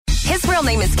His real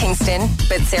name is Kingston,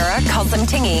 but Sarah calls him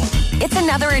Tingy. It's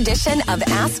another edition of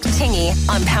Ask Tingy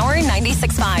on Power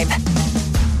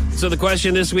 96.5. So the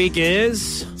question this week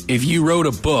is, if you wrote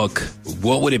a book,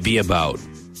 what would it be about?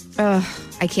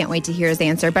 I can't wait to hear his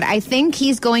answer. But I think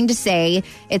he's going to say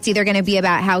it's either going to be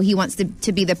about how he wants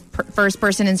to be the first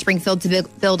person in Springfield to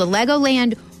build a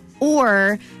Legoland,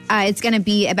 or it's going to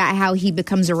be about how he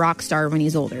becomes a rock star when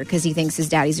he's older because he thinks his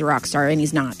daddy's a rock star and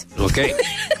he's not. Okay.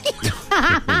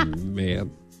 Oh,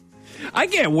 man. I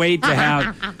can't wait to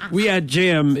have... We had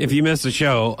Jim, if you missed the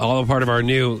show, all a part of our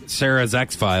new Sarah's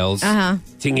X-Files,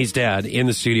 Tingy's dad, in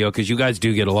the studio because you guys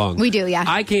do get along. We do, yeah.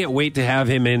 I can't wait to have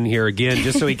him in here again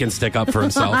just so he can stick up for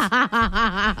himself.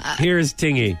 Here's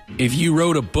Tingy. If you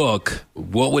wrote a book,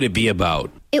 what would it be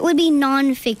about? It would be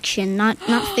nonfiction, not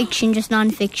fiction, just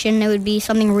nonfiction. It would be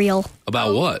something real.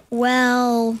 About what?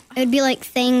 Well, it would be like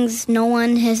things no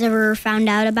one has ever found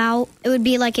out about. It would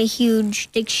be like a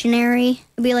huge dictionary. It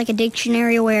would be like a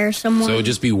dictionary where someone... So it would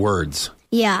just be words.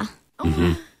 Yeah.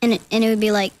 Mm-hmm. And it would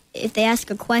be like, if they ask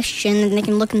a question, then they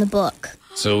can look in the book.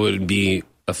 So it would be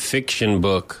a fiction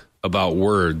book about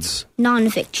words.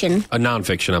 Nonfiction. A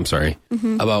nonfiction, I'm sorry.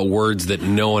 Mm-hmm. About words that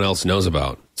no one else knows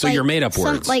about. So like you're made up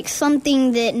words. Like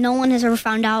something that no one has ever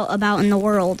found out about in the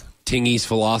world. Tingy's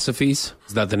Philosophies?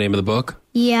 Is that the name of the book?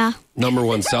 Yeah. Number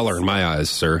one seller in my eyes,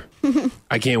 sir.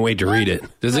 I can't wait to read it.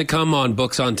 Does it come on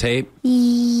books on tape?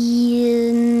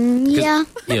 Yeah.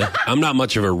 Yeah. I'm not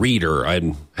much of a reader.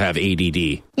 I have ADD.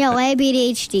 Yeah, well, I have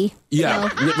ADHD. Yeah,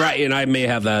 right. And I may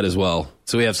have that as well.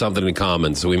 So we have something in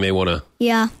common. So we may want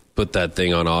to put that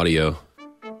thing on audio.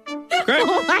 Great.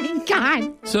 Oh, my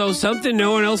God. So something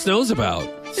no one else knows about.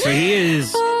 So he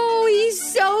is... Oh,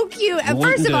 he's so cute.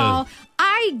 First of all,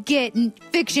 I get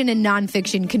fiction and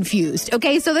nonfiction confused.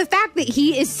 Okay, so the fact that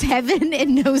he is 7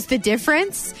 and knows the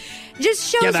difference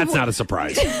just shows... Yeah, that's not a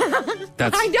surprise.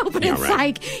 I know, but it's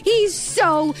like, he's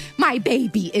so... My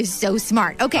baby is so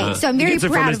smart. Okay, so I'm very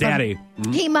proud from his of him. daddy.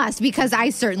 Mm-hmm. He must, because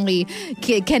I certainly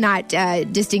cannot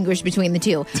distinguish between the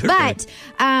two. But...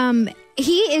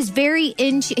 he is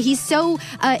he's so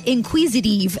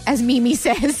inquisitive, as Mimi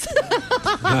says.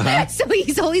 So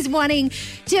he's always wanting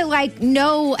to, like,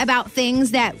 know about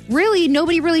things that really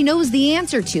nobody really knows the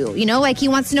answer to. You know, like he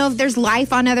wants to know if there's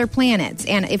life on other planets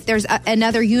and if there's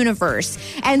another universe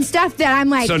and stuff that I'm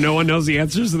like... So no one knows the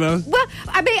answers to those? Well,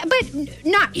 I mean, but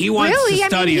not he wants really. to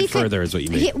study it further, is what you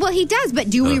mean. He does, but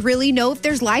do we really know if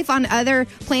there's life on other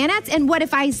planets? And what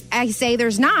if I say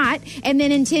there's not, and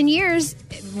then in 10 years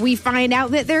we find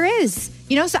out that there is?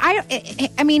 You know, so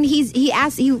I mean,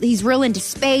 he's real into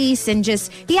space and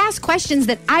just he asks questions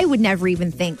that I would never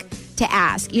even think to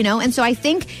ask. You know, and so I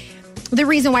think the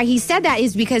reason why he said that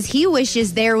is because he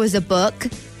wishes there was a book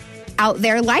out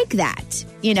there like that.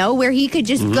 You know, where he could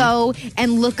just go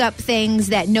and look up things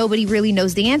that nobody really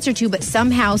knows the answer to, but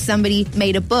somehow somebody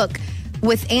made a book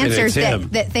with answers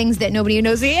that things that nobody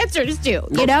knows the answers to,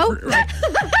 you know?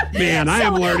 Man, I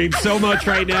am learning so much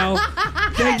right now.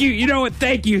 Thank you. You know what?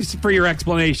 Thank you for your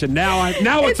explanation. Now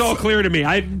it's all clear to me.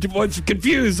 I was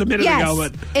confused a minute ago,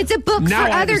 but it's a book for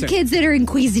other kids that are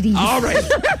inquisitive. All right.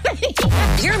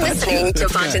 You're listening to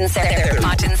Foch and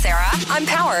Sarah on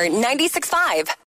Power 96.5.